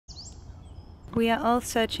We are all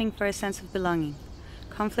searching for a sense of belonging.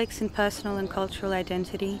 Conflicts in personal and cultural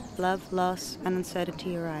identity, love, loss, and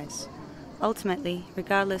uncertainty arise. Ultimately,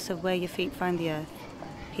 regardless of where your feet find the earth,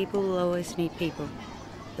 people will always need people.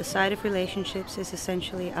 The side of relationships is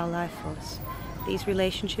essentially our life force. These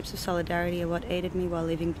relationships of solidarity are what aided me while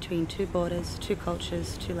living between two borders, two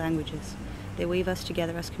cultures, two languages. They weave us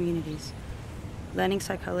together as communities. Learning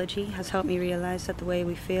psychology has helped me realize that the way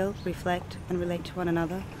we feel, reflect, and relate to one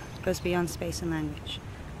another goes beyond space and language.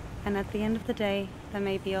 And at the end of the day, that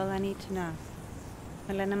may be all I need to know.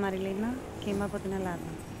 Elena Marilina, came από την Ελλάδα.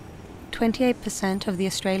 28% of the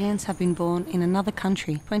Australians have been born in another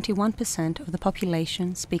country. 21% of the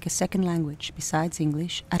population speak a second language besides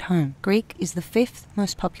English at home. Greek is the 5th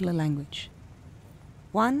most popular language.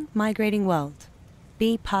 1. Migrating World.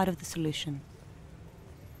 Be part of the solution.